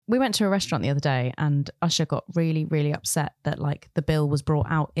we went to a restaurant the other day and Usher got really, really upset that like the bill was brought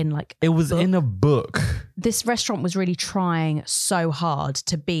out in like It was in a book. This restaurant was really trying so hard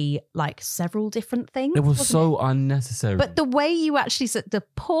to be like several different things. It was so unnecessary. But the way you actually said, the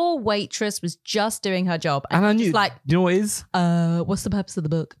poor waitress was just doing her job. And I knew, just like, you know what it is? What's the purpose of the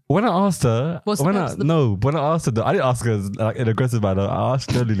book? When I asked her, What's the purpose of the book? when I asked her, I didn't ask her like in an aggressive manner. I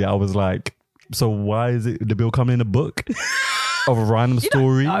asked her, I was like, so why is it the bill coming in a book? Of a random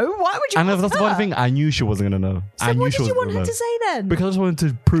story. No, why would you? And ask that's her? one thing I knew she wasn't going to know. So what did you want her to say then? Because I just wanted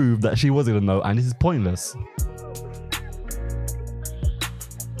to prove that she wasn't going to know, and this is pointless.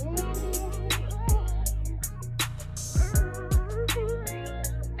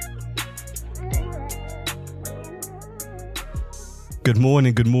 Good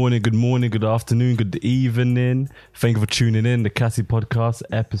morning, good afternoon, good evening. Thank you for tuning in. The Kasi Podcast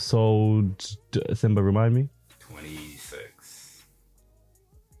episode, Simba, remind me?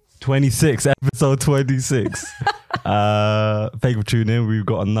 26, episode 26. Thank you for tuning in. We've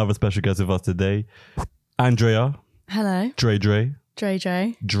got another special guest with us today. Andrea. Hello. Dre. Dre.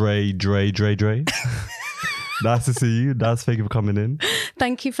 Nice to see you. Thank you for coming in.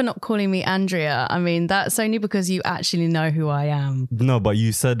 Thank you for not calling me Andrea. I mean, that's only because you actually know who I am. No, but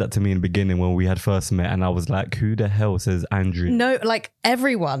you said that to me in the beginning when we had first met, and I was like, who the hell says Andrea? No, like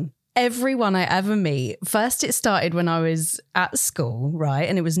everyone I ever meet. First, it started when I was at school, right?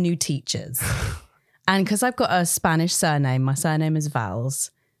 And it was new teachers. And because I've got a Spanish surname, my surname is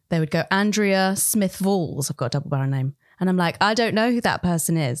Valls, they would go, Andrea Smith Valls. I've got a double barrel name. And I'm like, I don't know who that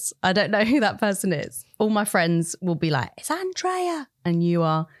person is. All my friends will be like, it's Andrea. And you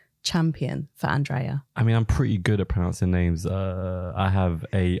are champion for Andrea. I mean, I'm pretty good at pronouncing names. I have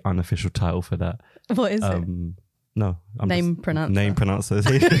a unofficial title for that. What is it? No, Name pronouncer. Name pronouncer.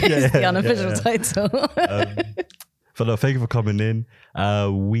 It's the unofficial title. But no, thank you for coming in.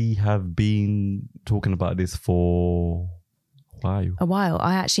 We have been talking about this for a while.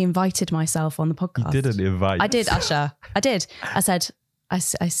 I actually invited myself on the podcast. You didn't invite. I did, Usher. I did. I said, I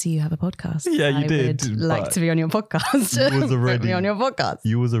see you have a podcast. Yeah, you did. I would like to be on your podcast. You was already Put me on your podcast.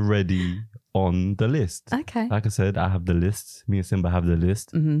 You was already on the list. Okay. Like I said, I have the list. Me and Simba have the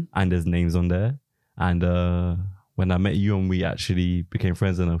list, and there's names on there. And when I met you and we actually became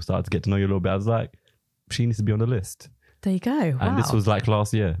friends and I started to get to know you a little bit, I was like, she needs to be on the list. There you go. Wow. And this was like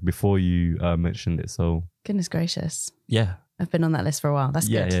last year before you mentioned it. So goodness gracious. Yeah. I've been on that list for a while. That's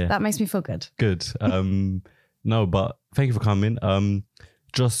good. Yeah. That makes me feel good. Good. No, but thank you for coming.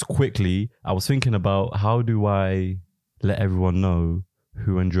 Just quickly, I was thinking about how do I let everyone know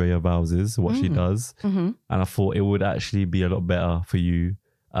who Andrea Valls is, what she does. And I thought it would actually be a lot better for you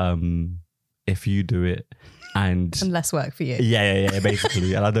if you do it. And less work for you. Yeah,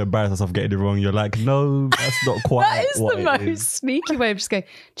 basically. And I don't embarrass myself getting it wrong. You're like, no, that's not quite that is what the it most is. sneaky way of just going,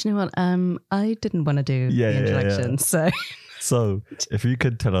 do you know what? I didn't want to do the introduction. So if you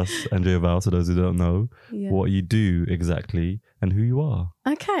could tell us, Andrea Valls, for those who don't know, what you do exactly and who you are.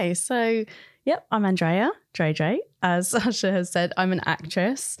 Okay, so yep, I'm Andrea, Dre. As Usher has said, I'm an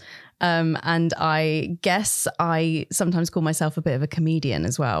actress. And I guess I sometimes call myself a bit of a comedian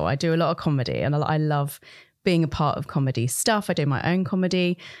as well. I do a lot of comedy and I love being a part of comedy stuff. I do my own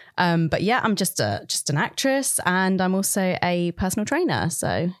comedy. But yeah, I'm just an actress and I'm also a personal trainer.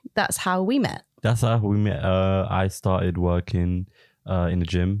 So that's how we met. I started working in the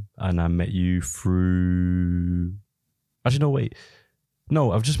gym and I met you through... Actually, no, wait.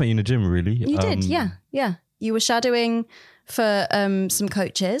 No, I've just met you in the gym, really. You did, yeah. You were shadowing for some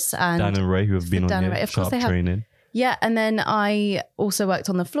coaches. And Dan and Ray, who have been on here, Sharp Training. Yeah, and then I also worked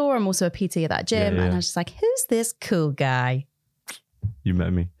on the floor. I'm also a PT at that gym. And I was just like, who's this cool guy? You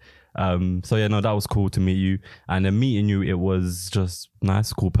met me. That was cool to meet you. And then meeting you, it was just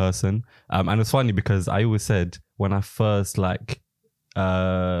nice, cool person. And it's funny because I always said when I first met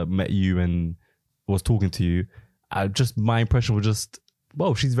you and was talking to you, my impression was just,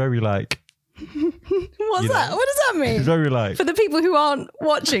 whoa, she's very like... What's that? What does that mean? She's very like... For the people who aren't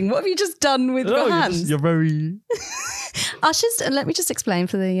watching, what have you just done with your hands? You're very... Usher's, let me just explain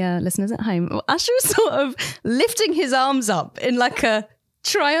for the listeners at home. Usher is sort of lifting his arms up in like a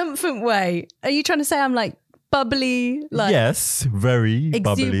triumphant way. Are you trying to say I'm like bubbly? Like yes, very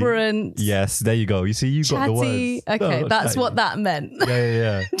exuberant. Bubbly. Yes, there you go. You see, you got the words. Okay, that's what that meant.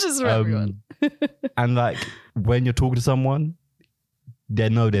 Yeah. Just for everyone. And like when you're talking to someone, they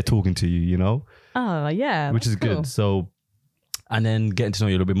know they're talking to you, you know? Oh, yeah. Which is cool. Good. So, and then getting to know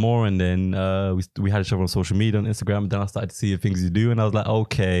you a little bit more. And then we had each other on social media, on Instagram. And then I started to see the things you do. And I was like,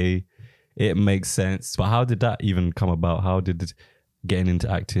 okay, it makes sense. But how did that even come about? How did getting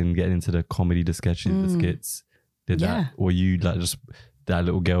into acting, getting into the comedy, the sketches, the skits, were you like just that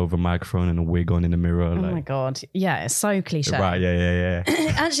little girl with a microphone and a wig on in the mirror. Oh my God. Yeah, it's so cliche. Right, yeah.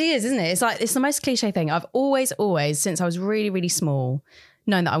 It actually is, isn't it? It's like, it's the most cliche thing. I've always, since I was really, really small,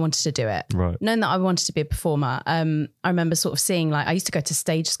 known that I wanted to do it. Right. Known that I wanted to be a performer. I remember sort of seeing, like, I used to go to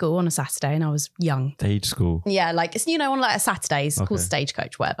stage school on a Saturday and I was young. Stage school? Yeah, like, it's, on like a Saturday, it's called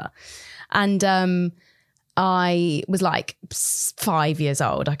Stagecoach, whatever. And I was like 5 years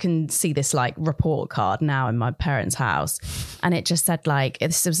old. I can see this like report card now in my parents' house. And it just said like,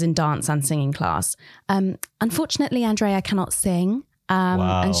 this was in dance and singing class. Unfortunately, Andrea cannot sing.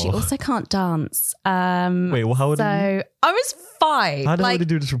 Wow. And she also can't dance. Wait, well, how old are you? I was 5. How did they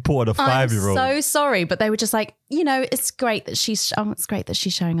do this report on a 5-year-old? I'm so sorry, but they were just like, it's great that she's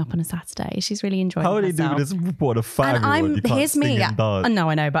showing up on a Saturday. She's really enjoying herself. How are they doing this report on a 5-year-old? You can't here's sing me. and dance. No,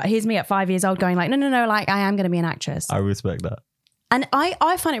 I know, but here's me at 5 years old going like, no, like I am going to be an actress. I respect that. And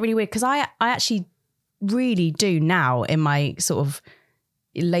I find it really weird because I actually really do now in my sort of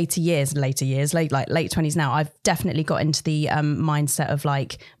late 20s now, I've definitely got into the mindset of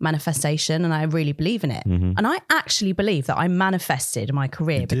like manifestation, and I really believe in it. Mm-hmm. And I actually believe that I manifested my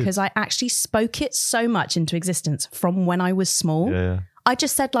career because I actually spoke it so much into existence from when I was small. Yeah. I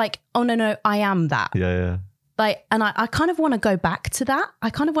just said like, oh no, I am that. Yeah. Like, and I kind of want to go back to that. I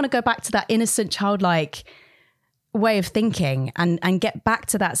kind of want to go back to that innocent childlike way of thinking and get back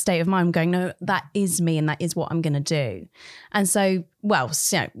to that state of mind going, no, that is me and that is what I'm going to do. And so,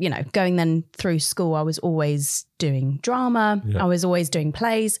 going then through school, I was always doing drama. Yeah. I was always doing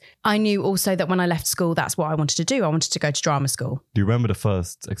plays. I knew also that when I left school, that's what I wanted to do. I wanted to go to drama school. Do you remember the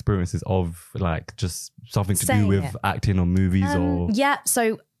first experiences of like just something to do with acting or movies or? Yeah.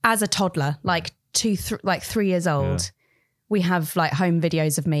 So as a toddler, like 3 years old, we have like home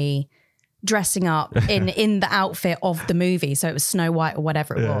videos of me dressing up in the outfit of the movie. So it was Snow White or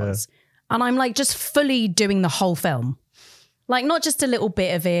whatever it was. And I'm like just fully doing the whole film. Like not just a little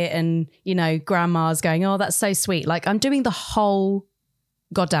bit of it and, grandma's going, oh, that's so sweet. Like I'm doing the whole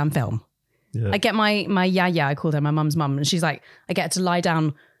goddamn film. Yeah. I get my yaya, I called her my mum's mum. And she's like, I get to lie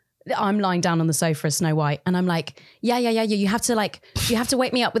down. I'm lying down on the sofa as Snow White. And I'm like, yeah. You have to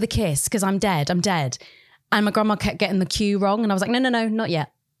wake me up with a kiss because I'm dead. And my grandma kept getting the cue wrong. And I was like, no, not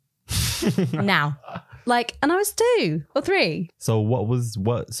yet. Now, like, and I was 2 or 3.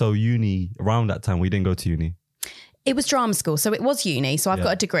 So so uni around that time, we didn't go to uni. It was drama school. So it was uni. So I've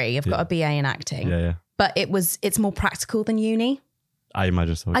got a degree. I've got a BA in acting. Yeah. But it's more practical than uni. I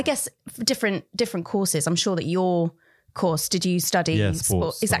imagine so. I guess different courses. I'm sure that your course, did you study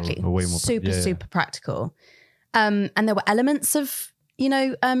sports? Exactly. So way more super practical. And there were elements of,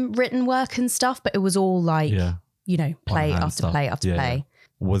 written work and stuff, but it was all like, play after play after play.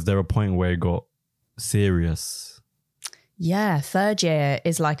 Was there a point where it got serious? Yeah, 3rd year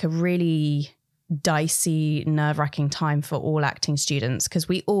is like a really dicey, nerve-wracking time for all acting students because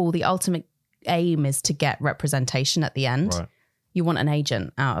the ultimate aim is to get representation at the end. Right. You want an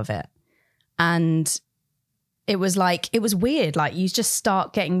agent out of it. And it was weird. Like you just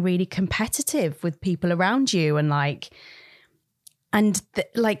start getting really competitive with people around you and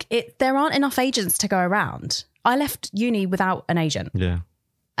there aren't enough agents to go around. I left uni without an agent. Yeah.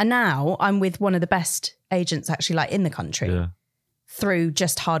 And now I'm with one of the best agents actually like in the country through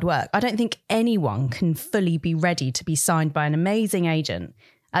just hard work. I don't think anyone can fully be ready to be signed by an amazing agent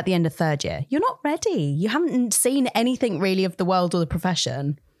at the end of 3rd year. You're not ready. You haven't seen anything really of the world or the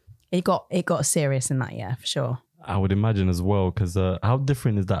profession. It got serious in that year for sure. I would imagine as well because how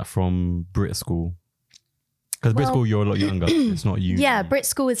different is that from Brit school? Because Brit school, you're a lot younger. It's not uni. Yeah, Brit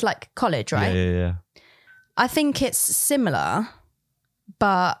school is like college, right? Yeah. I think it's similar.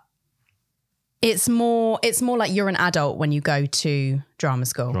 But it's more like you're an adult when you go to drama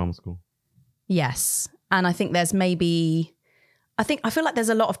school. Drama school. Yes. And I think I feel like there's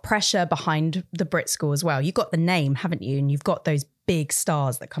a lot of pressure behind the Brit school as well. You've got the name, haven't you? And you've got those big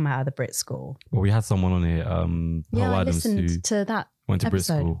stars that come out of the Brit school. Well, we had someone on here, I listened to that went to Brit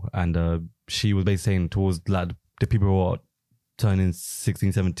school. And she was basically saying towards like the people who are turning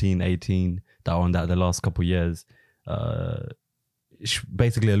 16, 17, 18 that are on that the last couple of years,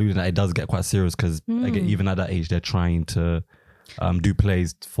 basically alluding that it does get quite serious because again, even at that age, they're trying to do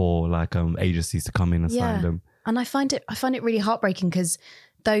plays for like agencies to come in and sign them. And I find it really heartbreaking because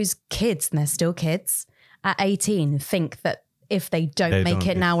those kids, and they're still kids, at 18 think that if they don't make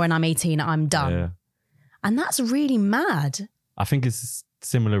it now when I'm 18, I'm done. Yeah. And that's really mad. I think it's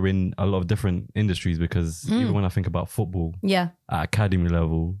similar in a lot of different industries because even when I think about football, at academy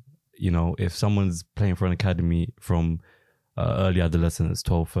level, if someone's playing for an academy from early adolescence,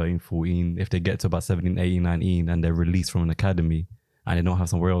 12, 13, 14, if they get to about 17, 18, 19 and they're released from an academy and they don't have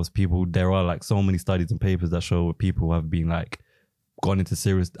somewhere else, there are like so many studies and papers that show people have been like gone into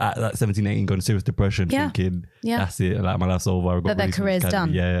serious, at like 17, 18, gone into serious depression, thinking, that's it, like my life's over. I've got that their career's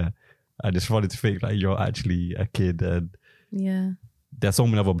done. Yeah. I just wanted to think like you're actually a kid, and there's so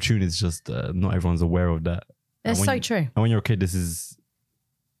many other opportunities, just not everyone's aware of that. It's so true. And when you're a kid, this is,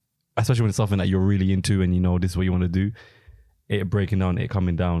 especially when it's something that you're really into and you know this is what you want to do, it breaking down, it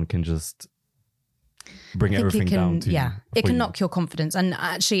coming down can just bring everything down to you. It can knock your confidence. And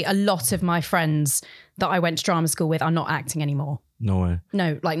actually a lot of my friends that I went to drama school with are not acting anymore. No way.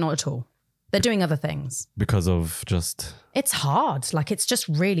 No, like not at all. They're doing other things. Because of just... It's hard. Like it's just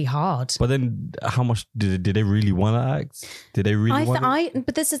really hard. But then how much did they really want to act? Did they really want to?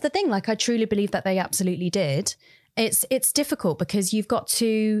 But this is the thing. Like I truly believe that they absolutely did. It's difficult because you've got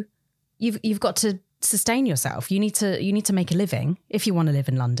to sustain yourself. You need to make a living if you want to live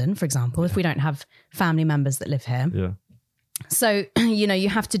in London, for example, if we don't have family members that live here. Yeah. So, you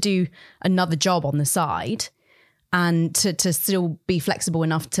have to do another job on the side and to still be flexible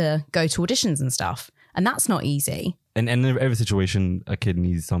enough to go to auditions and stuff. And that's not easy. And in every situation, a kid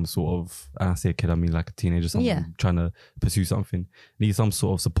needs some sort of, and I say a kid, I mean like a teenager, someone trying to pursue something, needs some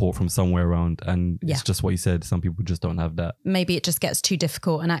sort of support from somewhere around. And it's just what you said, some people just don't have that. Maybe it just gets too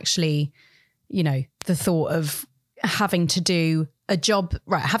difficult, and actually, the thought of having to do a job,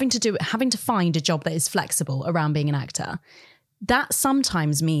 right, having to find a job that is flexible around being an actor, that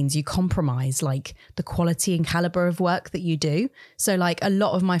sometimes means you compromise like the quality and caliber of work that you do. So like a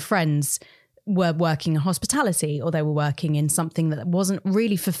lot of my friends were working in hospitality, or they were working in something that wasn't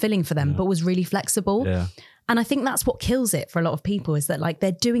really fulfilling for them, but was really flexible. Yeah. And I think that's what kills it for a lot of people, is that like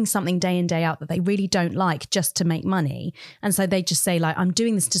they're doing something day in, day out that they really don't like just to make money. And so they just say like, I'm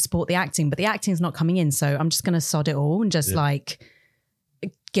doing this to support the acting, but the acting's not coming in. So I'm just going to sod it all and just like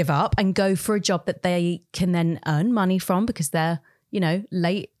give up and go for a job that they can then earn money from, because they're,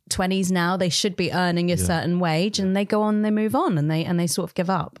 late 20s now. They should be earning a certain wage, and they go on, they move on, and they sort of give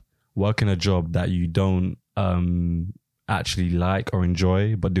up. Working a job that you don't actually like or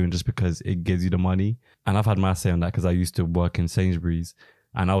enjoy, but doing just because it gives you the money. And I've had my say on that, because I used to work in Sainsbury's,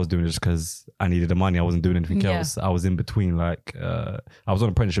 and I was doing it just because I needed the money. I wasn't doing anything else. I was in between, like I was on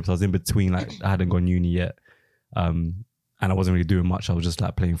apprenticeships. I was in between, like I hadn't gone uni yet, and I wasn't really doing much. I was just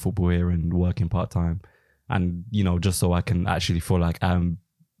like playing football here and working part-time, and just so I can actually feel like I'm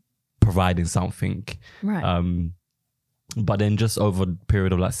providing something. Right. But then just over a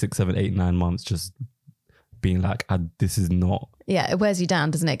period of like 6, 7, 8, 9 months, just being like, this is not... Yeah, it wears you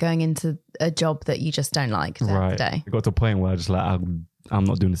down, doesn't it? Going into a job that you just don't like the day. It got to a point where I just like, I'm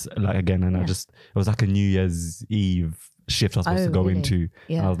not doing this like again. And it was like a New Year's Eve shift I was supposed to go into.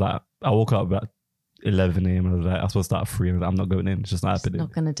 Yeah. And I was like, I woke up about 11 a.m. and I was like, I was supposed to start at 3, and I was like, I'm not going in. It's just not happening.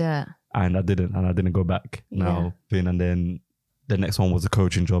 Not going to do it. And I didn't go back now. And then the next one was a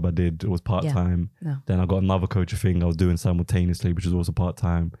coaching job I did. It was part-time. Yeah. No. Then I got another coaching thing I was doing simultaneously, which was also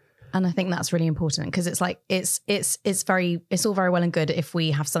part-time. And I think that's really important, because it's like, it's all very well and good if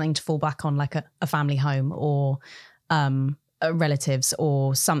we have something to fall back on, like a family home or relatives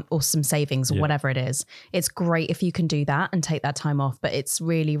or some savings or whatever it is. It's great if you can do that and take that time off. But it's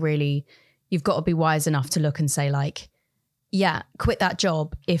really, really, you've got to be wise enough to look and say like, quit that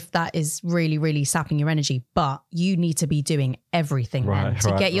job if that is really, really sapping your energy. But you need to be doing everything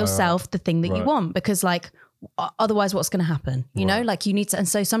to get yourself the thing that you want, because like, otherwise what's going to happen, like you need to, and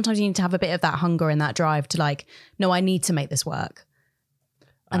so sometimes you need to have a bit of that hunger and that drive to like, no, I need to make this work.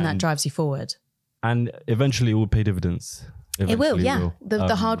 And that drives you forward. And eventually it will pay dividends. It will.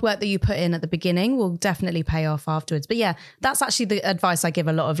 The hard work that you put in at the beginning will definitely pay off afterwards. But yeah, that's actually the advice I give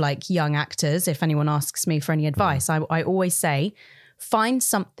a lot of like young actors. If anyone asks me for any advice, I always say, find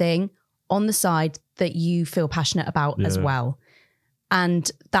something on the side that you feel passionate about as well.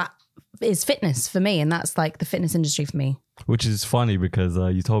 And that is fitness for me, and that's like the fitness industry for me. Which is funny, because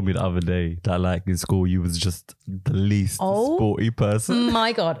you told me the other day that like in school you was just the least sporty person. Oh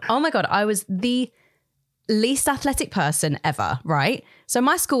my God, I was the least athletic person ever, right? So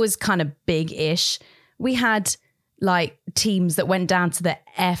my school was kind of big-ish. We had like teams that went down to the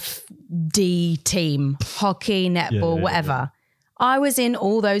FD team, hockey, netball, whatever. I was in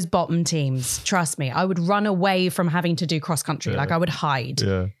all those bottom teams. Trust me, I would run away from having to do cross country. Like I would hide.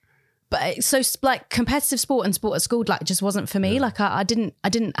 Yeah. But so like competitive sport and sport at school, like just wasn't for me. Like I didn't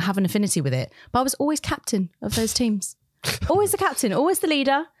have an affinity with it, but I was always captain of those teams. Always the captain, always the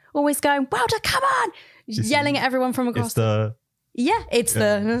leader, always going, well done, come on. Yelling at everyone from across. That's what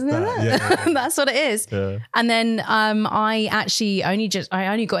it is. Yeah. And then I actually only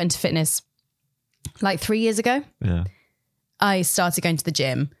got into fitness like 3 years ago. Yeah. I started going to the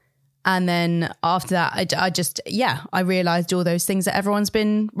gym. And then after that, I realized all those things that everyone's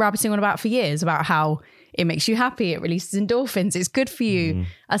been rabbiting on about for years, about how It makes you happy. It releases endorphins. It's good for you.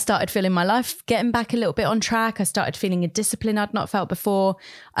 I started feeling my life getting back a little bit on track. I started feeling a discipline I'd not felt before.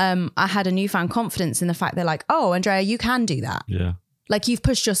 I had a newfound confidence in the fact that like, oh, Andrea, you can do that. Yeah. Like you've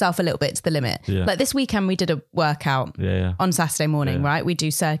pushed yourself a little bit to the limit. Yeah. Like this weekend we did a workout on Saturday morning, right? We do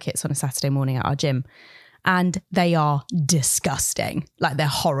circuits on a Saturday morning at our gym and they are disgusting. Like they're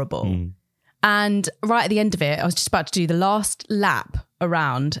horrible. And right at the end of it, I was just about to do the last lap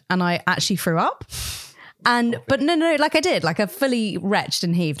around and I actually threw up. But no, like I did, like I fully retched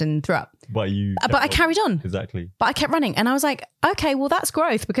and heaved and threw up. But I carried on. Exactly. But I kept running and I was like, okay, well that's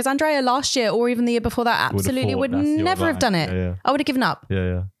growth because Andrea last year or even the year before that absolutely would never have done it. Yeah. I would have given up.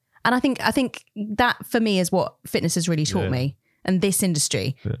 Yeah. And I think that for me is what fitness has really taught me and this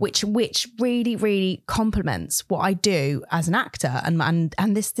industry, which really, really complements what I do as an actor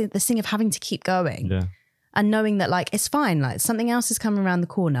and this thing of having to keep going. Yeah. And knowing that like, it's fine, like something else is coming around the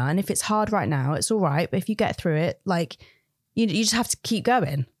corner. And if it's hard right now, it's all right. But if you get through it, like you just have to keep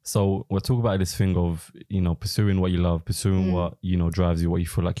going. So we'll talk about this thing of, pursuing what you love, pursuing what, drives you, what you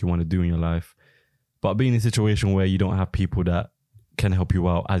feel like you want to do in your life. But being in a situation where you don't have people that can help you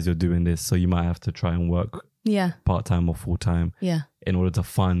out as you're doing this. So you might have to try and work part-time or full-time in order to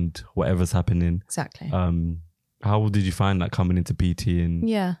fund whatever's happening. Exactly. How did you find that coming into PT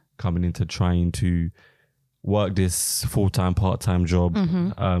and coming into trying to work this full-time, part-time job,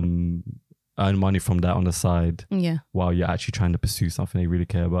 earn money from that on the side while you're actually trying to pursue something you really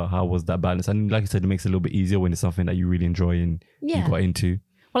care about? How was that balance? And like you said, it makes it a little bit easier when it's something that you really enjoy and you got into.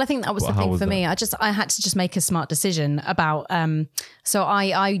 Well, I think that was the thing for me. I had to just make a smart decision about, so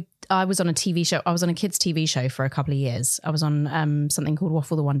I was on a TV show. I was on a kids TV show for a couple of years. I was on something called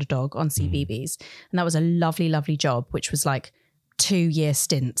Waffle the Wonder Dog on CBeebies. And that was a lovely, lovely job, which was like 2-year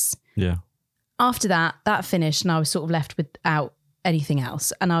stints. Yeah. After that finished and I was sort of left without anything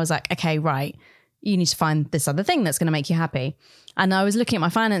else. And I was like, okay, right, you need to find this other thing that's going to make you happy. And I was looking at my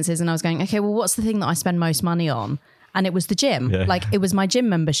finances and I was going, okay, well, what's the thing that I spend most money on? And it was the gym. Yeah. Like it was my gym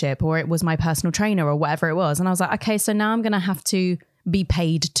membership or it was my personal trainer or whatever it was. And I was like, okay, so now I'm going to have to be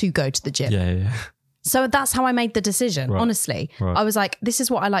paid to go to the gym. Yeah. So that's how I made the decision, honestly. Right. I was like, this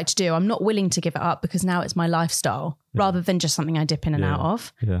is what I like to do. I'm not willing to give it up because now it's my lifestyle rather than just something I dip in and out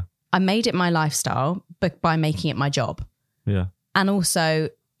of. Yeah. I made it my lifestyle by making it my job. Yeah. And also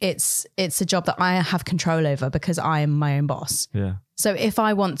it's a job that I have control over because I am my own boss. Yeah. So if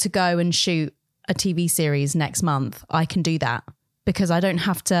I want to go and shoot a TV series next month, I can do that because I don't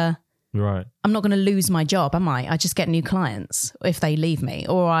have to. Right. I'm not going to lose my job, am I? I just get new clients if they leave me,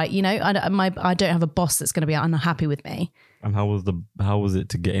 or I don't have a boss that's going to be unhappy with me. And how was it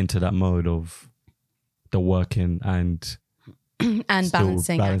to get into that mode of the working and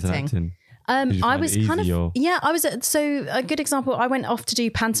balancing acting? I was so a good example. I went off to do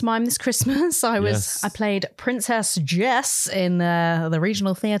pantomime this Christmas. I played Princess Jess in the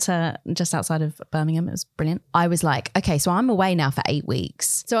regional theatre just outside of Birmingham. It was brilliant. I was like, okay, so I'm away now for 8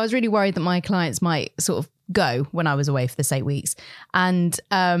 weeks. So I was really worried that my clients might sort of go when I was away for this 8 weeks. And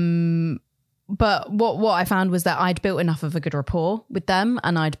but what I found was that I'd built enough of a good rapport with them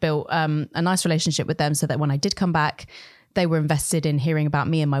and I'd built a nice relationship with them so that when I did come back, they were invested in hearing about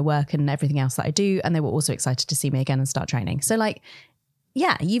me and my work and everything else that I do. And they were also excited to see me again and start training. So like,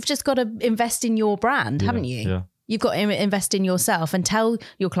 yeah, you've just got to invest in your brand, haven't you? Yeah. You've got to invest in yourself and tell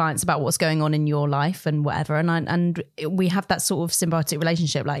your clients about what's going on in your life and whatever. And we have that sort of symbiotic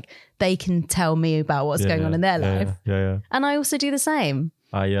relationship. Like they can tell me about what's going on in their life. Yeah. And I also do the same.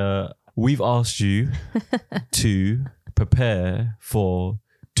 We've asked you to prepare for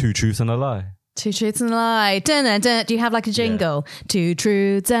 2 truths and a lie. 2 truths and a lie. Dun, dun, dun. Do you have like a jingle? Yeah. 2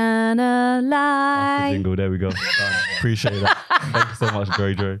 truths and a lie. Jingle. There we go. Appreciate that. Thank you so much,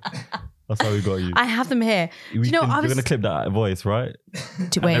 Dre. That's how we got you. I have them here. You're going to clip that voice, right?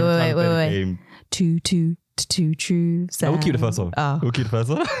 Wait. 2 truths. No, we'll keep the first one. Oh. We'll keep the first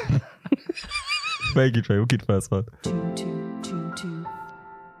one. Thank you, Trey. We'll keep the first one.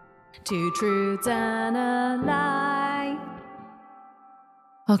 2 truths and a lie.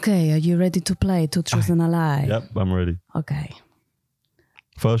 Okay, are you ready to play 2 truths and a lie? Yep, I'm ready. Okay.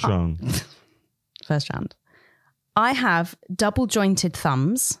 First round. First round. I have double jointed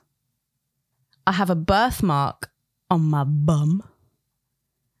thumbs. I have a birthmark on my bum.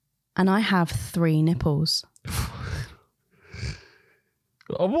 And I have 3 nipples.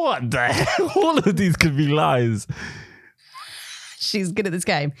 What the hell? All of these could be lies. She's good at this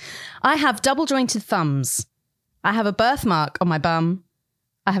game. I have double jointed thumbs. I have a birthmark on my bum.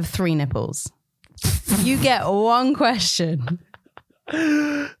 I have 3 nipples. You get 1 question.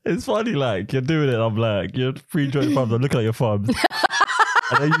 It's funny, like, you're doing it. I'm like, you're 3 jointed thumbs. I'm looking at your thumbs.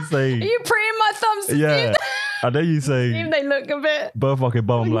 And then you say... Are you printing my thumbs Yeah. And then you say, Even they look a bit. birth fucking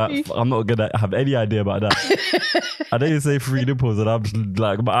bum. I'm like, I'm not gonna have any idea about that. And then you say 3 nipples, and I'm just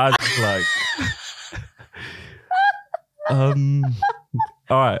like, my eyes just like.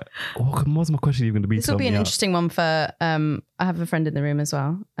 All right. What was my question even going to be? This will be an interesting one for. I have a friend in the room as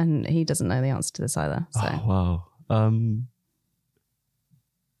well, and he doesn't know the answer to this either. So. Oh wow.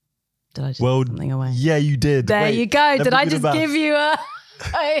 Did I just give something away? Yeah, you did. There you go. Did I just give you a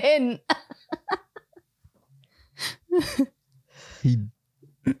hint? He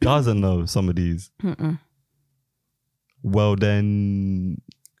doesn't know some of these. Mm-mm. Well then,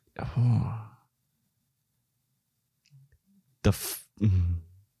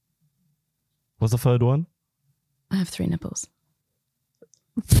 what's the third one? I have 3 nipples.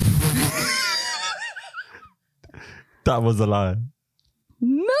 That was a lie.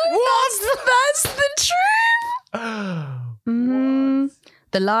 No, that's the truth.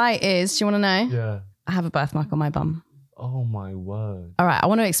 The lie is, do you want to know? Yeah. I have a birthmark on my bum. Oh my word. All right, I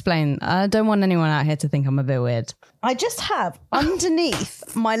want to explain. I don't want anyone out here to think I'm a bit weird. I just have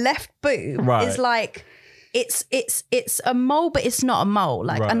underneath my left boob is like, it's a mole, but it's not a mole.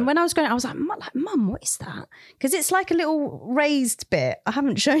 Like, and when I was going, I was like, Mum, what is that? Because it's like a little raised bit. I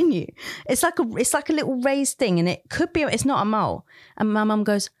haven't shown you. It's like a little raised thing, and it could be. It's not a mole. And my mum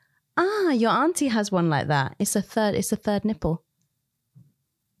goes, your auntie has one like that. It's a third nipple.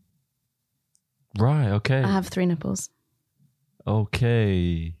 Right. Okay. I have 3 nipples.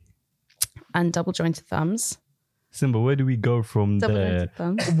 Okay. And double jointed thumbs. Simba, where do we go from Double there? jointed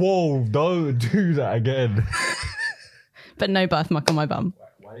thumbs. Whoa, don't do that again. But no birthmark on my bum.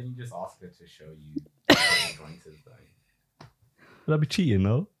 Why didn't you just ask her to show you jointers though? That'd be cheating,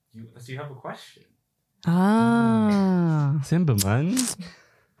 no? Does you have a question? Simba, man.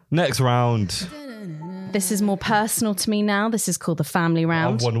 Next round. This is more personal to me now. This is called the family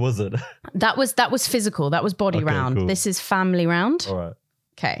round. What one was it? That was physical. That was body round. Cool. This is family round. All right.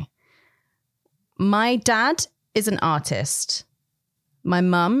 Okay. My dad is an artist. My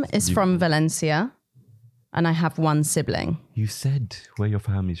mum is from Valencia, and I have 1 sibling. You said where your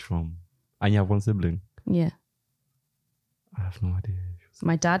family's from, and you have 1 sibling. Yeah. I have no idea.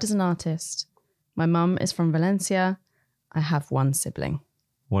 My dad is an artist. My mum is from Valencia. I have 1 sibling.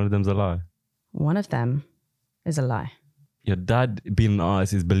 One of them's a lie. One of them is a lie. Your dad being an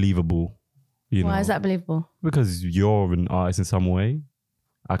artist is believable. Why is that believable? Because you're an artist in some way.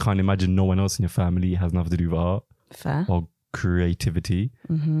 I can't imagine no one else in your family has nothing to do with art. Fair. Or creativity.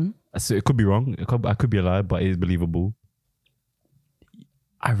 Mm-hmm. So it could be wrong. I could be a lie, but it is believable.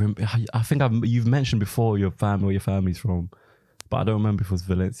 I think you've mentioned before where your family's from, but I don't remember if it was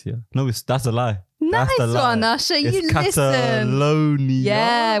Valencia. No, that's a lie. Nice one, Usher. You listen. Catalonia.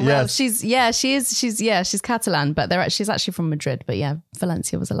 Yeah, well, yes. she's Catalan, but she's actually from Madrid. But yeah,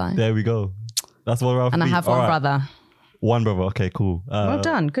 Valencia was a lie. There we go. That's what we're And I have one brother. One brother. Okay, cool. Well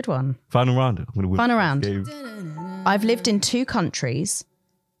done. Good one. Final round. I'm gonna win Final this round. game. I've lived in 2 countries.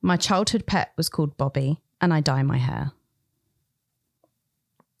 My childhood pet was called Bobby, and I dye my hair.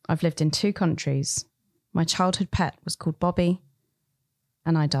 I've lived in 2 countries. My childhood pet was called Bobby,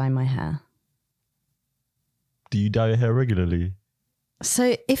 and I dye my hair. Do you dye your hair regularly?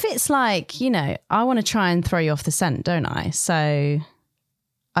 So if it's like, I want to try and throw you off the scent, don't I? So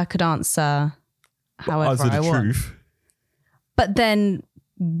I could answer however I want. Truth. But then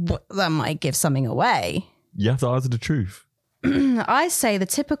that might give something away. You have to answer the truth. I say the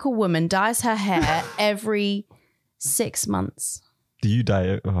typical woman dyes her hair every 6 months. Do you dye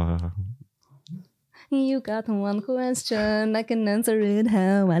it? You got one question, I can answer it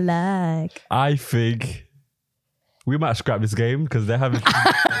how I like. I think we might scrap this game because they're having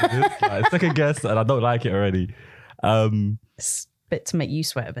second guess and I don't like it already. It's a bit to make you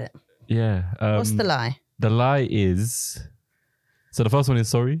sweat a bit. Yeah. What's the lie? The lie is... So the first one is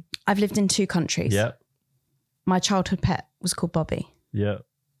sorry? I've lived in 2 countries. Yeah. My childhood pet was called Bobby. Yeah.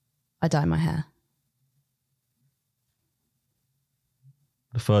 I dye my hair.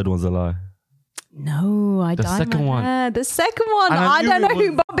 The third one's a lie. No, I dye my hair. The second one, I don't know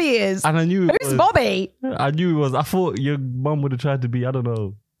who Bobby is. And I knew it Who's Bobby? I knew it was. I thought your mum would have tried to be, I don't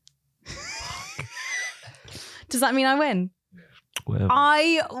know. Does that mean I win? Whatever.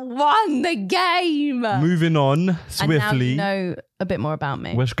 I won the game. Moving on swiftly. And now you know a bit more about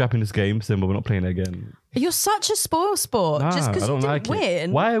me. We're scrapping this game, Simba. We're not playing it again. You're such a spoil sport. Nah, just because you didn't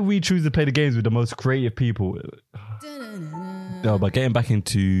win. Why are we choosing to play the games with the most creative people? No, but getting back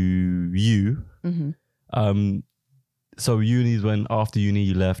into you. Mm-hmm. So after uni,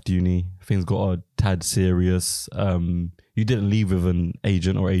 you left uni. Things got a tad serious. You You didn't leave with an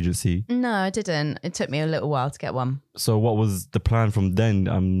agent or agency. No, I didn't. It took me a little while to get one. So what was the plan from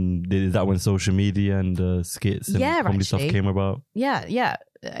then? Is that when social media and skits and comedy stuff came about? Yeah,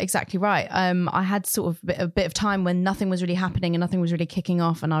 exactly right. I had sort of a bit of time when nothing was really happening and nothing was really kicking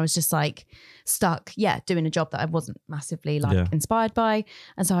off, and I was just like stuck, doing a job that I wasn't massively inspired by.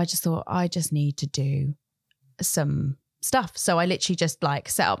 And so I just thought, I just need to do some stuff. So I literally just like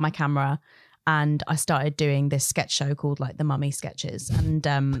set up my camera and I started doing this sketch show called like the Mummy Sketches. And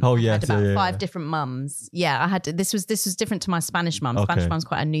I had about 5 different mums. Yeah, I had this was different to my Spanish mum. Spanish mum's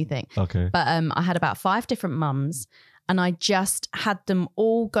quite a new thing. Okay. But I had about 5 different mums. And I just had them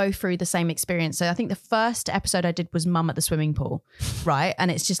all go through the same experience. So I think the first episode I did was Mum at the swimming pool, right?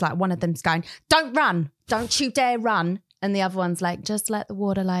 And it's just like one of them's going, don't run, don't you dare run. And the other one's like, just let the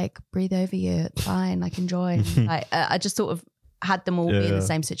water like breathe over you. It's fine, like enjoy. Like I just sort of had them all be in the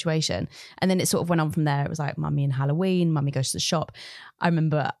same situation. And then it sort of went on from there. It was like Mummy and Halloween, Mummy goes to the shop. I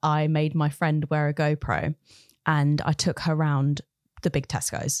remember I made my friend wear a GoPro and I took her around the big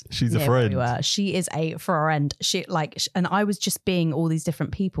Tesco's. She's a friend. She is a friend. And I was just being all these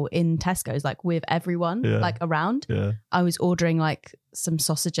different people in Tesco's, like with everyone like around. Yeah. I was ordering like some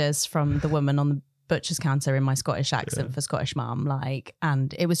sausages from the woman on the butcher's counter in my Scottish accent for Scottish mum, like,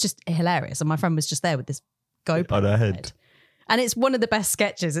 and it was just hilarious. And my friend was just there with this GoPro on her head. And it's one of the best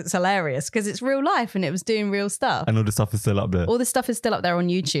sketches. It's hilarious because it's real life and it was doing real stuff. And all the stuff is still up there. All the stuff is still up there on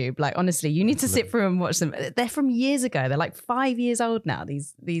YouTube. Like, honestly, you need to sit through and watch them. They're from years ago. They're like 5 years old now,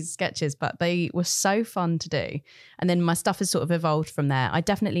 these sketches, but they were so fun to do. And then my stuff has sort of evolved from there. I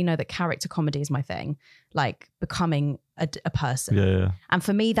definitely know that character comedy is my thing, like becoming a person. Yeah. And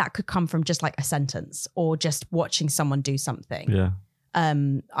for me, that could come from just like a sentence or just watching someone do something. Yeah.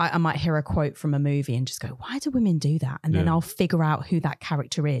 I might hear a quote from a movie and just go, why do women do that? And then I'll figure out who that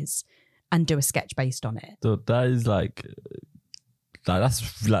character is and do a sketch based on it. So that is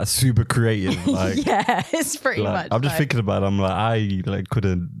that's like super creative. Like, yeah, it's pretty much. I'm just thinking about it. I'm like, I like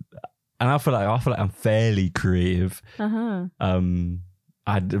couldn't, and I feel like I'm fairly creative.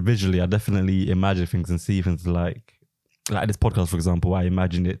 I definitely imagine things and see things like this podcast, for example. I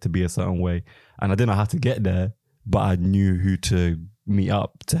imagined it to be a certain way, and I didn't know how to get there, but I knew who to meet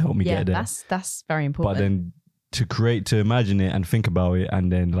up to help me get there. That's very important. But then to imagine it and think about it,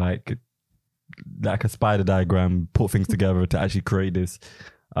 and then like a spider diagram, put things together to actually create this.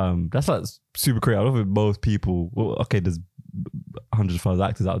 That's like super creative. I don't think most people. Well, okay, there's hundreds of other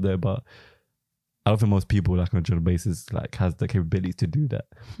actors out there, but I don't think most people, like on a general basis, like has the capability to do that,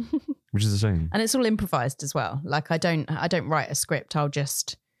 which is a shame. And it's all improvised as well. Like I don't write a script. I'll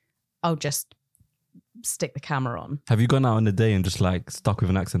just stick the camera on. Have you gone out on a day and just like stuck with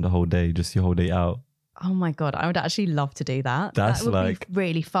an accent the whole day, just your whole day out? Oh my God, I would actually love to do that. That would like be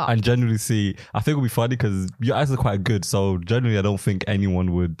really fun. And generally I think it would be funny because your accent is quite good. So generally I don't think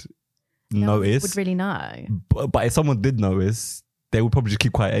anyone would notice. Would really know. But if someone did notice, they would probably just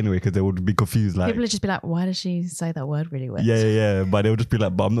keep quiet anyway because they would be confused. Like, people would just be like, why does she say that word really weird? Yeah. But they would just be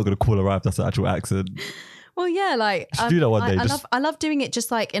like, but I'm not going to call her out if that's the actual accent. Well, yeah, like do that one day. I love doing it just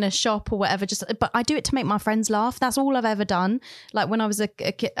like in a shop or whatever. But I do it to make my friends laugh. That's all I've ever done. Like when I was a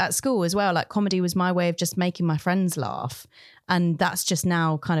kid at school as well. Like comedy was my way of just making my friends laugh, and that's just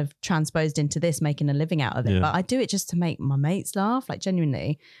now kind of transposed into this, making a living out of it. Yeah. But I do it just to make my mates laugh, like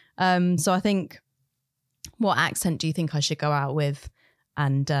genuinely. So I think, what accent do you think I should go out with,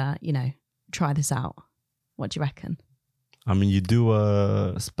 and try this out? What do you reckon? I mean, you do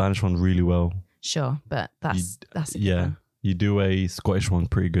a Spanish one really well. Sure, but that's a good one. You do a Scottish one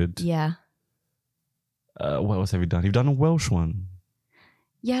pretty good. Yeah. What else have you done? You've done a Welsh one.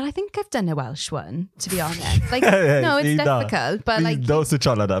 Yeah, I think I've done a Welsh one, to be honest. Like, no, it's difficult, but please like, don't switch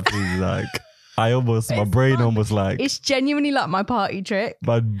on like that, please. Like, my brain fun. Almost like it's genuinely like my party trick.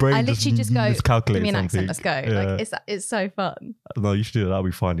 My brain I literally just go, give me an accent, let's go. Yeah. Like it's so fun. No, you should do it. That'll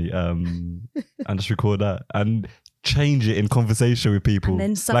be funny. And just record that and change it in conversation with people,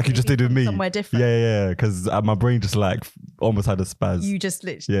 and then like you just did with me. Somewhere different. Yeah. Because my brain just like almost had a spaz. You just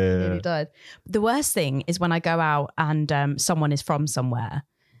literally nearly died. The worst thing is when I go out and someone is from somewhere.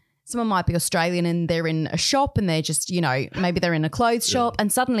 Someone might be Australian and they're in a shop and they're just, maybe they're in a clothes shop,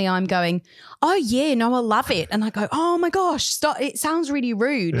 and suddenly I'm going, oh yeah, no, I love it. And I go, oh my gosh, stop. It sounds really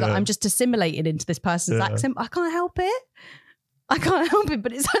rude. Like I'm just assimilated into this person's accent. I can't help it.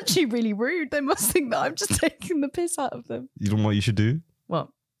 But it's actually really rude. They must think that I'm just taking the piss out of them. You know what you should do? What?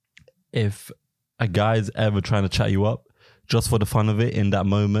 If a guy's ever trying to chat you up, just for the fun of it in that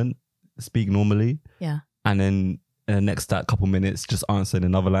moment, speak normally. Yeah. And then and the next that couple minutes just answer in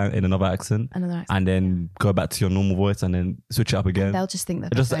another accent, and then go back to your normal voice and then switch it up again. And they'll just think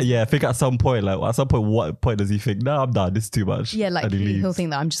that I think at some point, what point does he think, no, I'm done, this is too much? Yeah, like he'll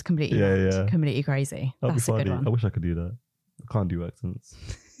think that I'm just completely completely crazy. That'd That's be a funny. good one. I wish I could do that. I can't do accents.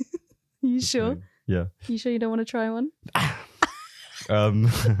 You sure? Yeah. You sure you don't want to try one?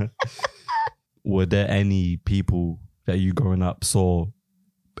 Were there any people that you growing up saw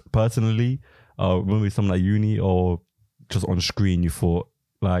personally, maybe something like uni or just on screen, you thought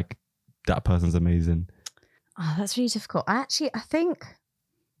like that person's amazing? Oh, that's really difficult. I think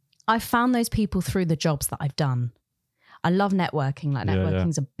I found those people through the jobs that I've done. I love networking. Like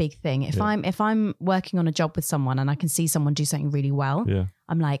networking's a big thing. If I'm working on a job with someone and I can see someone do something really well,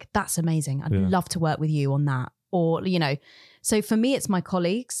 I'm like, that's amazing. I'd love to work with you on that. Or, so for me, it's my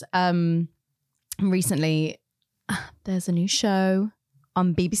colleagues. Recently, there's a new show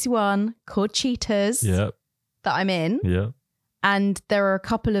on BBC One called Cheaters that I'm in. Yeah. And there are a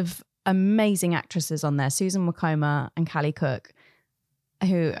couple of amazing actresses on there, Susan Wokoma and Callie Cook,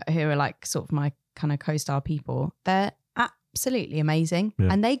 who are like sort of my kind of co-star people. They're absolutely amazing. Yeah.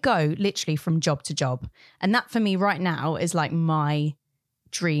 And they go literally from job to job. And that for me right now is like my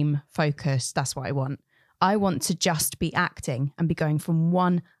dream focus. That's what I want. I want to just be acting and be going from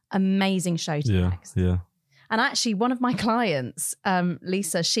one amazing show to the next. Yeah. And actually one of my clients,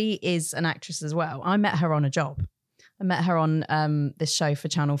 Lisa, she is an actress as well. I met her on a job. I met her on this show for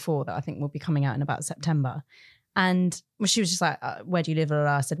Channel 4 that I think will be coming out in about September. And she was just like, where do you live?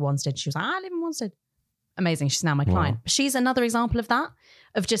 I said Wanstead. She was like, I live in Wanstead. Amazing. She's now my client. Wow. She's another example of that,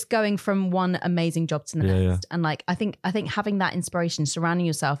 of just going from one amazing job to the next. Yeah. And like, I think having that inspiration, surrounding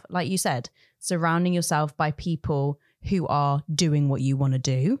yourself, like you said, surrounding yourself by people who are doing what you want to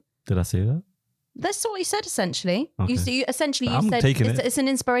do. Did I say that? That's what you said, essentially. Okay. You said it's an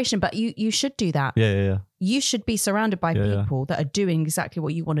inspiration, but you should do that. Yeah. You should be surrounded by people that are doing exactly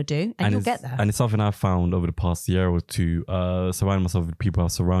what you want to do, and you'll get there. And it's something I've found over the past year or two, surrounding myself with people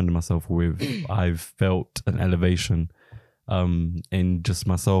I've surrounded myself with. I've felt an elevation in just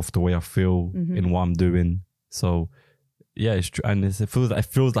myself, the way I feel in what I'm doing. So yeah, it's true. And it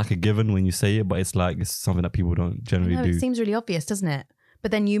feels like a given when you say it, but it's something that people don't generally do. It seems really obvious, doesn't it?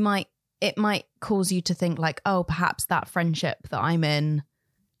 But then it might cause you to think like, oh, perhaps that friendship that I'm in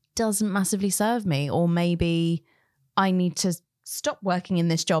doesn't massively serve me, or maybe I need to stop working in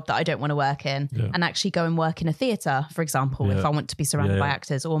this job that I don't want to work in and actually go and work in a theatre, for example, if I want to be surrounded by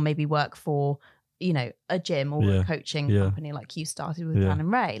actors, or maybe work for, a gym or a coaching company like you started with Dan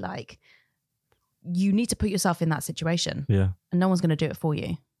and Ray. Like, you need to put yourself in that situation. Yeah. And no one's going to do it for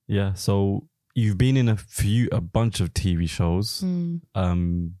you. Yeah. So you've been in a bunch of TV shows.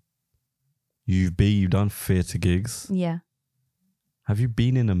 You've done theatre gigs. Yeah. Have you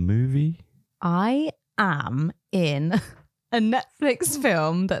been in a movie? I am in a Netflix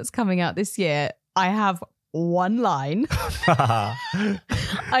film that's coming out this year. I have one line.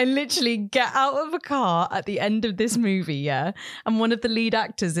 I literally get out of a car at the end of this movie, and one of the lead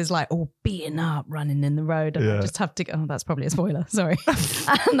actors is like, beaten up, running in the road, and I just have to go, that's probably a spoiler, sorry.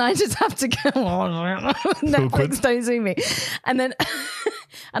 And I just have to go, Netflix, don't sue me. And then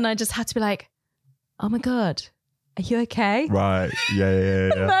and I just had to be like, oh my God, are you okay? Right. Yeah.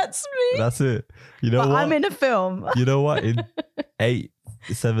 That's me. That's it. You know what? I'm in a film. You know what? In 8,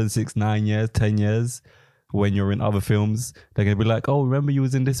 7, 6, 9 years, 10 years, when you're in other films, they're going to be like, oh, remember you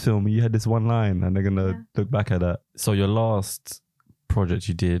was in this film, you had this one line, and they're going to look back at that. So your last project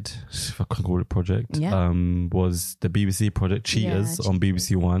you did, if I can call it project, was the BBC project Cheaters on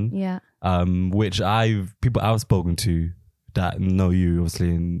BBC One. Yeah. Which people I've spoken to that know you, obviously,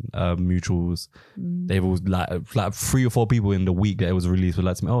 in mutuals, they've always like 3 or 4 people in the week that it was released were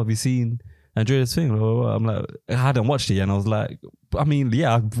like to me, oh, have you seen Andrea's thing? I'm like, I hadn't watched it yet, and I was like, I mean,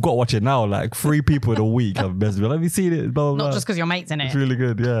 yeah, I've got to watch it now. Like 3 people in a week have messaged me, have you seen it? Blah, blah, blah. Not just because your mate's in it. It's really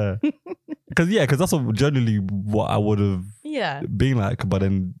good, yeah. Because that's generally what I would have been like, but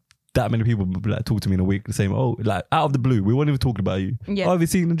then that many people like talk to me in a week saying, oh, like out of the blue, we weren't even talking about you. Yeah. Oh, have you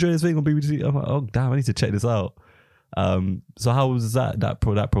seen Andrea's thing on BBC? I'm like, oh damn, I need to check this out. So how was that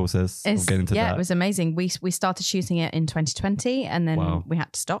process of getting to that? Yeah, it was amazing. We started shooting it in 2020, and then we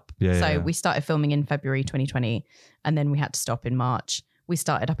had to stop. We started filming in February 2020, and then we had to stop in March. We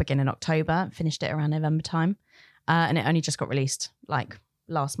started up again in October, finished it around November time, and it only just got released like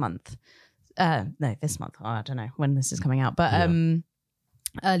last month. No, this month. I don't know when this is coming out, but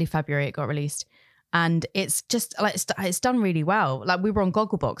early February it got released, and it's just like it's done really well. Like, we were on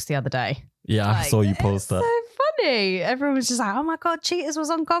Gogglebox the other day. Yeah, I saw you post that. So funny. Everyone was just like, "Oh my god, Cheaters was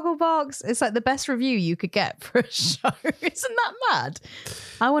on Gogglebox." It's like the best review you could get for a show. Isn't that mad?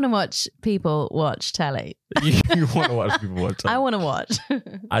 I want to watch people watch telly. You want to watch people watch telly? I want to watch.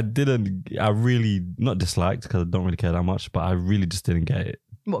 I really not disliked because I don't really care that much, but I really just didn't get it.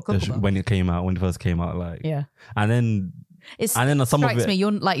 What Gogglebox? When it first came out, like Yeah. and then some of strikes it, me,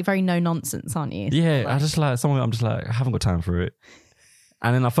 you're like very no nonsense, aren't you? yeah, Like, I just like some of it, I'm just like I haven't got time for it.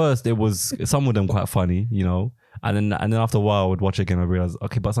 And then at first it was some of them quite funny, you know, and then after a while I would watch it again and I realized,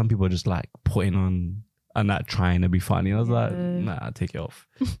 okay, but some people are just like putting on and not trying to be funny. And I was like, nah, take it off.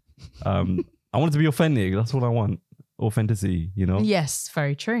 I want it to be authentic. That's all I want. Authenticity, you know? yes,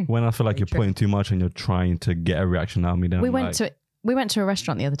 very true. When I feel like Very you're true. putting too much and you're trying to get a reaction out of me, then We went to a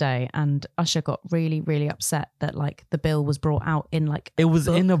restaurant the other day and Usher got really, really upset that like the bill was brought out in like it was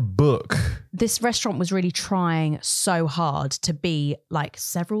book. in a book. This restaurant was really trying so hard to be like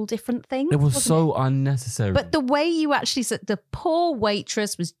several different things. It was wasn't so unnecessary. But the way you actually said, the poor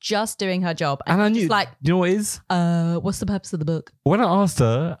waitress was just doing her job. and I just knew, like, you know what it is? what's the purpose of the book? When I asked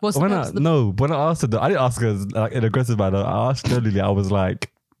her, What's the when purpose I of the when I asked her, I didn't ask her like in an aggressive manner. I asked her literally, I was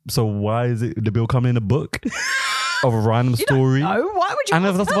like, so why is it the bill coming in a book of a random story? No, why would you? And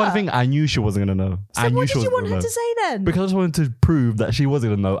ask that's the her? one thing I knew she wasn't gonna know. So I knew what she did you wasn't want gonna her know. to say then? Because I just wanted to prove that she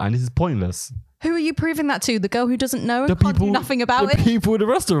wasn't gonna know, and this is pointless. Who are you proving that to? The girl who doesn't know and The can't people, do nothing about the it? people in the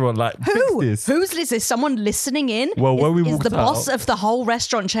restaurant, like, fix Who? this. Who's is this? Someone listening in? Well, when we is walked the boss out- of the whole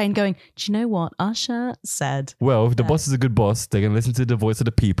restaurant chain going, do you know what Usher said? Well, if the boss is a good boss, they're gonna listen to the voice of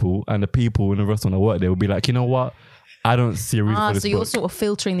the people, and the people in the restaurant that work there will be like, you know what? I don't see a reason for this So you're book. sort of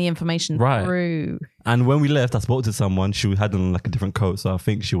filtering the information Right. through. And when we left, I spoke to someone. She had on like a different coat, so I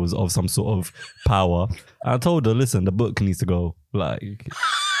think she was of some sort of power. And I told her, "Listen, the book needs to go. Like,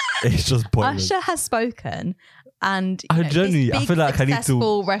 it's just pointless." Usher has spoken, and I you know, genuinely- this I big, feel like I need to-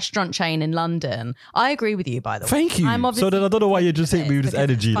 successful restaurant chain in London. I agree with you, by the way. Thank you. I'm So then I don't know why you're just hitting me with this because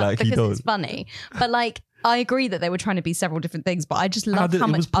it's energy fun- like he because does. it's funny, but like I agree that they were trying to be several different things. But I just love did- how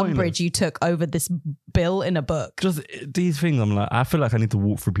it was much pointless. umbrage you took over this bill in a book. Just these things, I'm like, I feel like I need to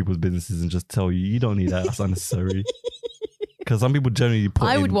walk through people's businesses and just tell you don't need that. That's unnecessary. Because some people generally put.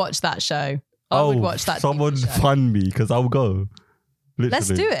 I would in, watch that show. I would watch that. Someone TV show. fund me because I will go. Literally. Let's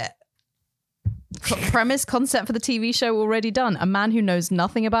do it. Premise concept for the TV show already done. A man who knows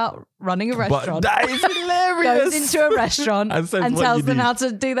nothing about running a But restaurant that is hilarious. goes into a restaurant And says and what tells you them need. how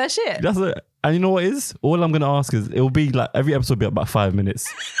to do their shit. That's it. And you know what it is? All I'm gonna ask is it'll be like every episode will be about 5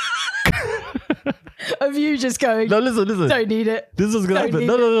 minutes. Of you just going, No, listen. don't need it. This is gonna Don't happen. need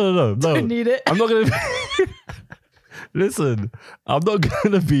No. Don't need it. I'm not gonna. Listen, I'm not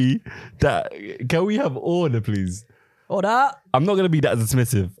gonna be that. Can we have order, please? Order. I'm not gonna be that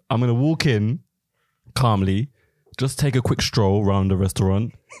dismissive. I'm gonna walk in calmly, just take a quick stroll around the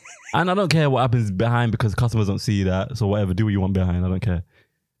restaurant, and I don't care what happens behind because customers don't see that. So whatever, do what you want behind. I don't care.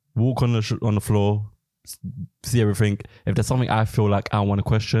 Walk on the floor, see everything. If there's something I feel like I want to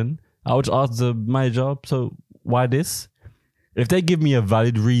question, I would just ask the manager. So why this? If they give me a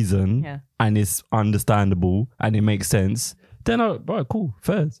valid reason and it's understandable and it makes sense, then all right, cool,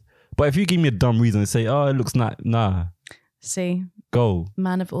 fair. But if you give me a dumb reason and say, "Oh, it looks nah," See, go.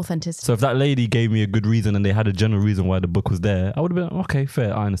 man of authenticity. So if that lady gave me a good reason and they had a general reason why the book was there, I would have been okay,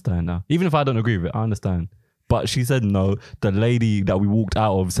 fair. I understand now. Even if I don't agree with it, I understand. But she said no. The lady that we walked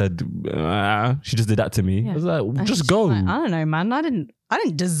out of said she just did that to me. I was like, And just she's go. like, I don't know, man. I didn't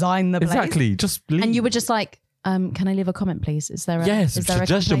design the place. Exactly. Just leave. And you were just like, can I leave a comment, please? Is there a Yes, is there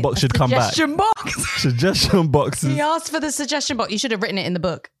suggestion a complaint? box should come back. Suggestion box. Suggestion boxes. He asked for the suggestion box. You should have written it in the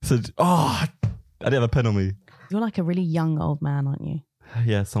book. I didn't have a pen on me. You're like a really young old man, aren't you?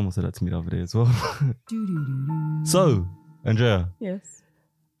 Yeah, someone said that to me the other day as well. So, Andrea, Yes.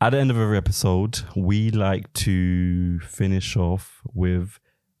 at the end of every episode, we like to finish off with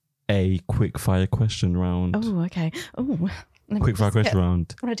a quick fire question round. Oh, okay. Oh, Quick fire question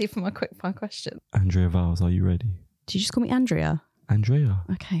round. Ready for my quick fire question? Andrea Valls, are you ready? Did you just call me Andrea? Andrea.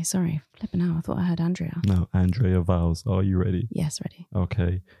 Okay, sorry. Flipping out. I thought I heard Andrea. No, Andrea Valls, are you ready? Yes, ready.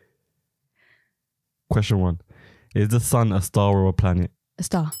 Okay. Question 1. Is the sun a star or a planet? A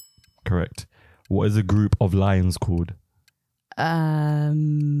star. Correct. What is a group of lions called? A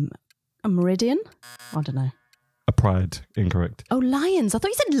meridian? I don't know. A pride. Incorrect. Oh, lions. I thought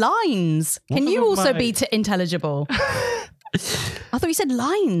you said lines. Can What you was also my- be intelligible? I thought you said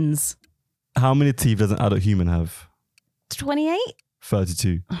lines. How many teeth does an adult human have? 28?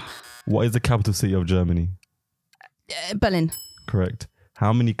 32. What is the capital city of Germany? Berlin. Correct.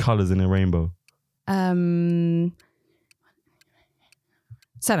 How many colors in a rainbow? 7.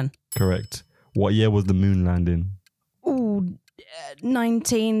 Correct. What year was the moon landing? Ooh,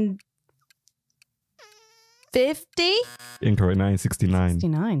 19... 50? Incorrect. 1969.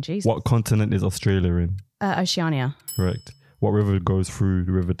 69, Jesus. What continent is Australia in? Oceania. Correct. What river goes through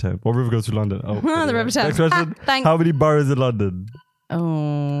the River Thames? What river goes through London? Oh, The River Thames. Next question. Thanks. How many boroughs in London?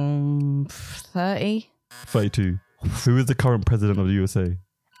 30. 32. Who is the current president of the USA?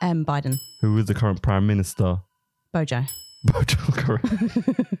 Biden. Who is the current prime minister? Bojo. Bojo, correct.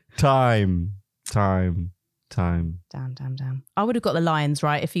 Time. Damn. I would have got the lions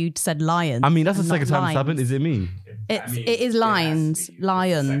right if you'd said lions. I mean, that's the and second not time it's happened. lions. Is it me? It is lions.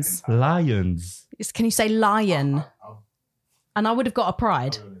 Lions. Lions. Can you say lion? And I would have got a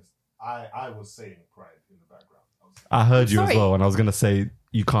pride. I was saying pride in the background. I heard you as Sorry. well, and I was going to say,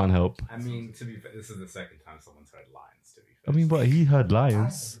 you can't help. I mean, to be fair, this is the second time someone's heard lions, to be I fair. mean, but he heard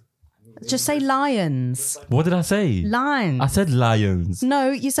lions. Just say lions. What did I say? Lions. I said lions.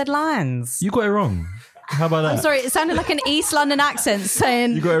 No, you said lions. You got it wrong. How about that? I'm sorry, it sounded like an East London accent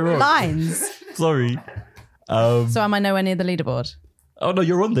saying You got it wrong. lions. Sorry. So am I nowhere near the leaderboard? Oh, no,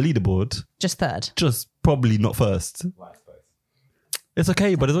 you're on the leaderboard. Just third. Just probably not first. Last place. It's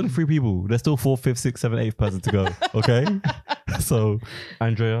okay, but there's only 3 people. There's still 4th, 5th, 6th, 7th, 8th person to go. Okay? So,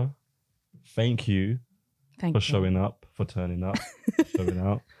 Andrea, thank you Thank for you. showing up, for turning up, showing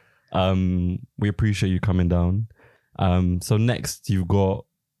out. We appreciate you coming down. So next you've got,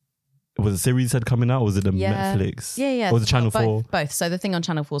 was it a series you said coming out, or was it the Netflix? Yeah. Or was it Channel 4? Both. So the thing on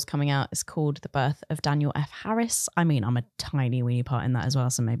Channel 4 is coming out. It's called The Birth of Daniel F. Harris. I mean, I'm a tiny weeny part in that as well,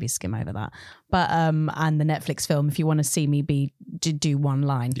 so maybe skim over that. But and the Netflix film, if you want to see me do one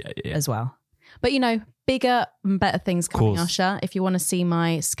line as well. But bigger and better things coming, Usher. If you want to see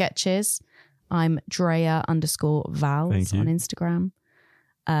my sketches, I'm Drea_Valls on Instagram.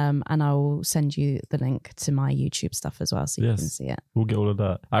 And I'll send you the link to my YouTube stuff as well, so you can see it. We'll get all of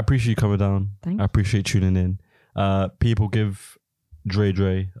that. I appreciate you coming down. I appreciate tuning in. People, give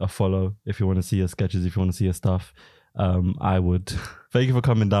Dre a follow if you want to see her sketches, if you want to see her stuff. I would. Thank you for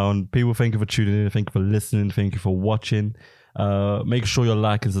coming down. People, thank you for tuning in. Thank you for listening. Thank you for watching. Make sure you're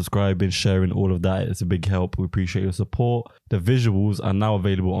liking, subscribing, sharing, all of that. It's a big help. We appreciate your support. The visuals are now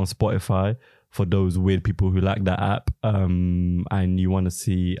available on Spotify for those weird people who like that app, and you want to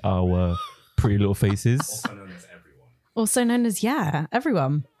see our pretty little faces. Also known as everyone. Also known as,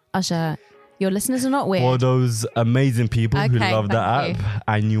 everyone. Usher, your listeners are not weird. For those amazing people who love that thank app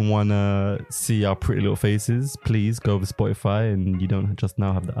and you want to see our pretty little faces, please go over Spotify, and you don't just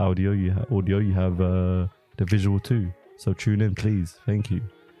now have the audio, you have the visual too. So tune in, please. Thank you.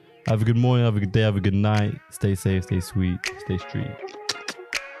 Have a good morning, have a good day, have a good night. Stay safe, stay sweet, stay street.